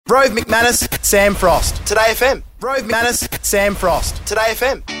Rove McManus, Sam Frost. Today FM. Rove McManus, Sam Frost. Today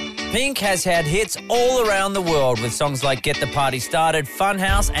FM. Pink has had hits all around the world with songs like Get the Party Started,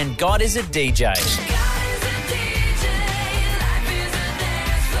 Funhouse and God is a DJ.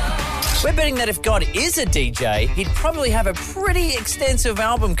 We're betting that if God is a DJ, he'd probably have a pretty extensive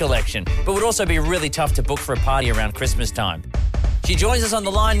album collection, but would also be really tough to book for a party around Christmas time. She joins us on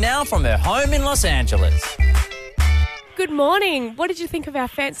the line now from her home in Los Angeles. Good morning. What did you think of our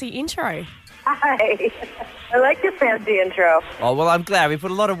fancy intro? Hi. I like your fancy intro. Oh, well, I'm glad. We put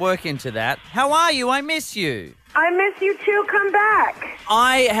a lot of work into that. How are you? I miss you. I miss you too. Come back.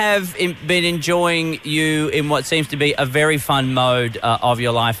 I have been enjoying you in what seems to be a very fun mode of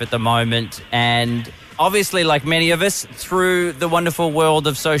your life at the moment. And obviously, like many of us, through the wonderful world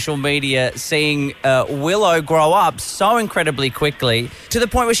of social media, seeing Willow grow up so incredibly quickly to the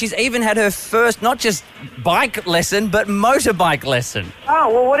point where she's even had her first, not just bike lesson, but motorbike lesson.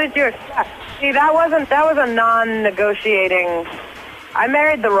 Oh, well, what did you expect? See, that was a non-negotiating... I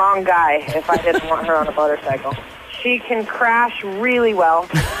married the wrong guy if I didn't want her on a motorcycle. She can crash really well.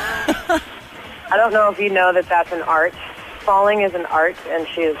 I don't know if you know that that's an art. Falling is an art, and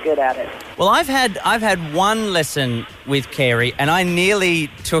she is good at it. Well, I've had one lesson with Carrie, and I nearly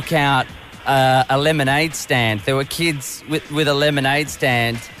took out a lemonade stand. There were kids with a lemonade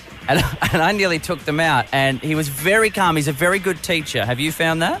stand, and I nearly took them out. And he was very calm. He's a very good teacher. Have you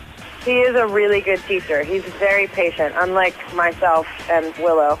found that? He is a really good teacher. He's very patient, unlike myself and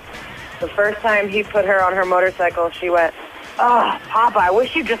Willow. The first time he put her on her motorcycle, she went, "Oh, Papa, I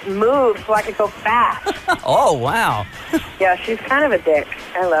wish you just moved so I could go fast." Oh, wow. Yeah, she's kind of a dick.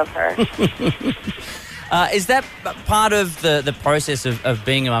 I love her. Is that part of the process of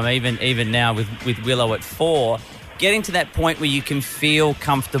being a mum, even now with Willow at 4, getting to that point where you can feel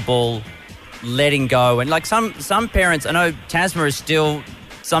comfortable letting go? And like some parents, I know Tasma is still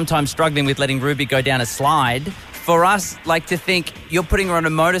sometimes struggling with letting Ruby go down a slide. For us, like to think you're putting her on a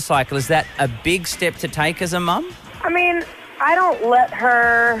motorcycle, is that a big step to take as a mum? I mean, I don't let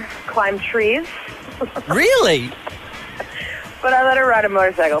her climb trees. Really? But I let her ride a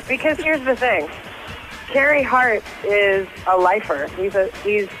motorcycle because here's the thing. Carrie Hart is a lifer. He's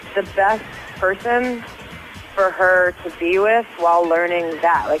the best person for her to be with while learning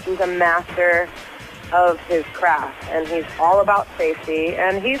that. Like, he's a master of his craft, and he's all about safety,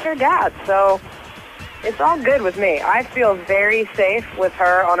 and he's her dad, so it's all good with me. I feel very safe with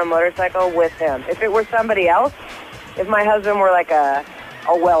her on a motorcycle with him. If it were somebody else, if my husband were like a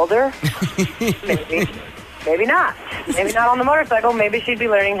welder, maybe not. Maybe not on the motorcycle. Maybe she'd be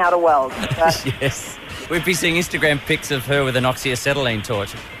learning how to weld. But yes. We'd be seeing Instagram pics of her with an oxyacetylene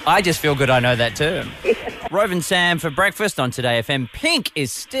torch. I just feel good I know that term. Rove and Sam for breakfast on Today FM. Pink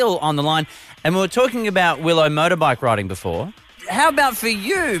is still on the line, and we were talking about Willow motorbike riding before. How about for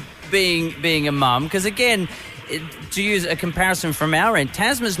you being a mum? Because again, to use a comparison from our end,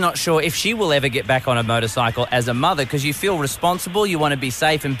 Tasma's not sure if she will ever get back on a motorcycle as a mother because you feel responsible, you want to be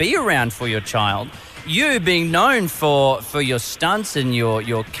safe and be around for your child. You being known for your stunts and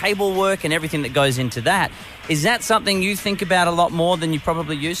your cable work and everything that goes into that, is that something you think about a lot more than you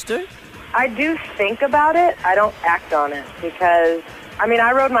probably used to? I do think about it. I don't act on it because, I mean,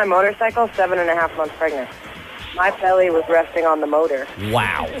 I rode my motorcycle 7.5 months pregnant. My belly was resting on the motor.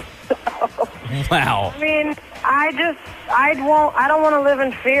 Wow. Wow. I mean, I don't want to live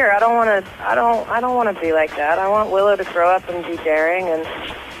in fear. I don't want to be like that. I want Willow to grow up and be daring, and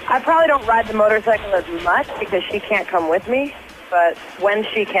I probably don't ride the motorcycle as much because she can't come with me, but when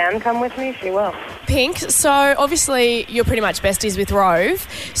she can come with me, she will. Pink, so obviously you're pretty much besties with Rove,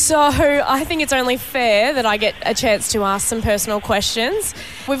 so I think it's only fair that I get a chance to ask some personal questions.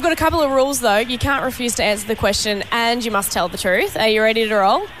 We've got a couple of rules though. You can't refuse to answer the question and you must tell the truth. Are you ready to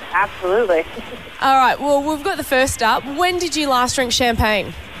roll? Absolutely. All right, well, we've got the first up. When did you last drink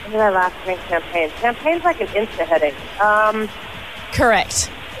champagne? When did I last drink champagne? Champagne's like an instant headache.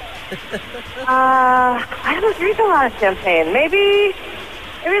 Correct. I don't drink a lot of champagne. Maybe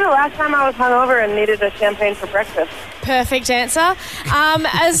the last time I was hungover and needed a champagne for breakfast. Perfect answer.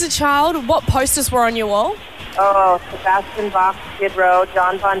 As a child, what posters were on your wall? Oh, Sebastian Bach, Skid Row,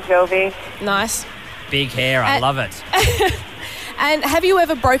 John Bon Jovi. Nice. Big hair, I love it. And have you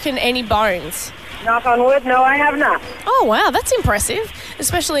ever broken any bones? Knock on wood, no, I have not. Oh, wow, that's impressive.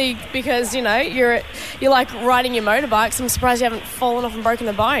 Especially because, you know, you're like riding your motorbikes. I'm surprised you haven't fallen off and broken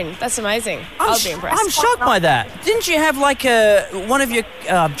a bone. That's amazing. I'll be impressed. I'm shocked by that. Didn't you have like one of your,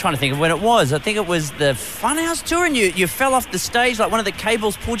 I'm trying to think of when it was. I think it was the Funhouse tour and you fell off the stage, like one of the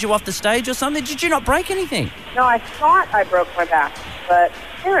cables pulled you off the stage or something. Did you not break anything? No, I thought I broke my back, but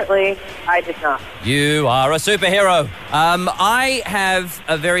apparently I did not. You are a superhero. I have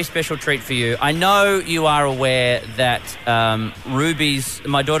a very special treat for you. I know you are aware that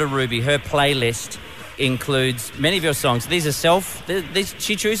my daughter Ruby, her playlist includes many of your songs. These are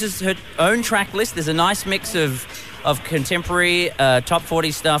she chooses her own track list. There's a nice mix of contemporary top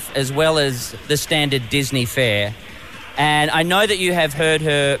 40 stuff as well as the standard Disney fare. And I know that you have heard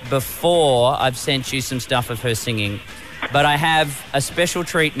her before. I've sent you some stuff of her singing. But I have a special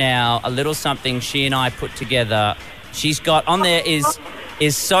treat now, a little something she and I put together. She's got on there is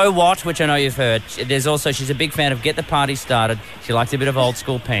So What, which I know you've heard. There's also, she's a big fan of Get the Party Started. She likes a bit of old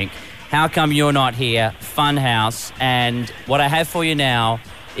school Pink. How Come You're Not Here, Funhouse. And what I have for you now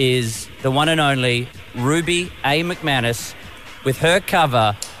is the one and only Ruby A. McManus with her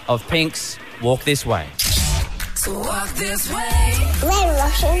cover of Pink's Walk This Way. So walk this way. Red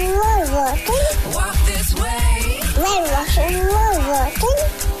Russian road walking. Walk this way. Red Russian road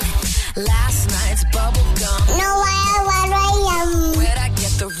walking. Last night's bubble gum. No I Where'd I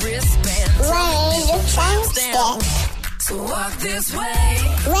get the wristband? Where is the sound So walk this way.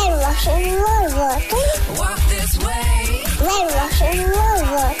 Red Russian road walking. Walk this way. Red Russian road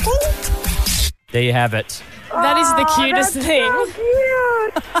walking. There you have it. That is the cutest That's thing. so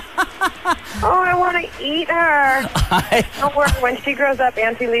cute. Oh, I want to eat her. Don't worry, when she grows up,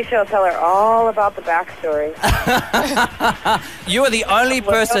 Auntie Leisha will tell her all about the backstory. You are the only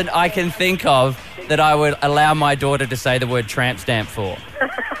person I can think of that I would allow my daughter to say the word tramp stamp for.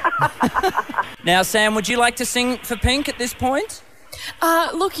 Now, Sam, would you like to sing for Pink at this point?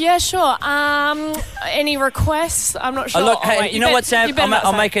 Look, yeah, sure. Any requests? I'm not sure. Look, hey, you know what, Sam?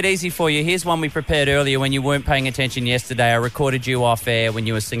 I'll make it. it easy for you. Here's one we prepared earlier when you weren't paying attention yesterday. I recorded you off air when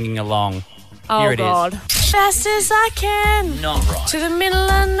you were singing along. Oh, Here it God. is. Fast as I can. Not right. To the middle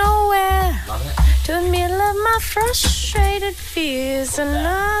of nowhere. To the middle of my frustrated fears, and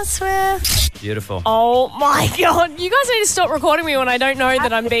I swear. Beautiful. Oh my God! You guys need to stop recording me when I don't know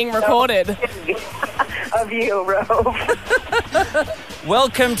that I'm being recorded. Of you, Rove.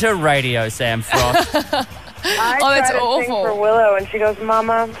 Welcome to radio, Sam Frost. I Oh, that's try to sing awful. for Willow, and she goes,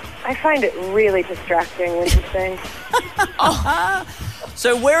 Mama, I find it really distracting when you sing.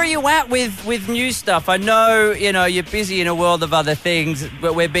 So where are you at with new stuff? I know, you're busy in a world of other things,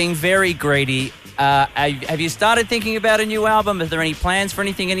 but we're being very greedy. Have you started thinking about a new album? Are there any plans for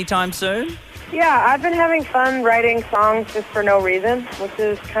anything anytime soon? Yeah, I've been having fun writing songs just for no reason, which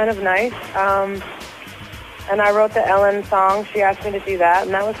is kind of nice. And I wrote the Ellen song. She asked me to do that,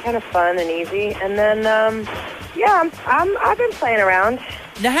 and that was kind of fun and easy. And then, I've been playing around.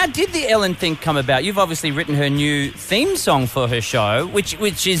 Now, how did the Ellen thing come about? You've obviously written her new theme song for her show,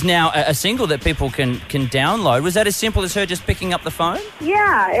 which is now a single that people can download. Was that as simple as her just picking up the phone?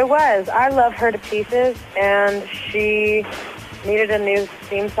 Yeah, it was. I love her to pieces, and she needed a new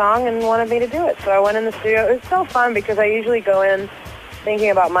theme song and wanted me to do it. So I went in the studio. It was so fun because I usually go in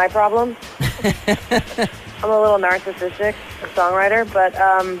thinking about my problems. I'm a little narcissistic songwriter, but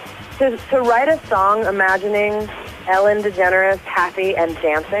to write a song imagining Ellen DeGeneres happy and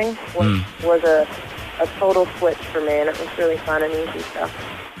dancing was a total switch for me, and it was really fun and easy stuff.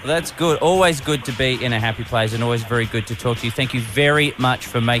 Well, that's good. Always good to be in a happy place and always very good to talk to you. Thank you very much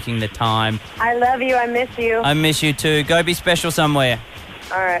for making the time. I love you. I miss you. I miss you too. Go be special somewhere.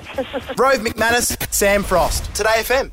 All right. Rove McManus, Sam Frost. Today FM.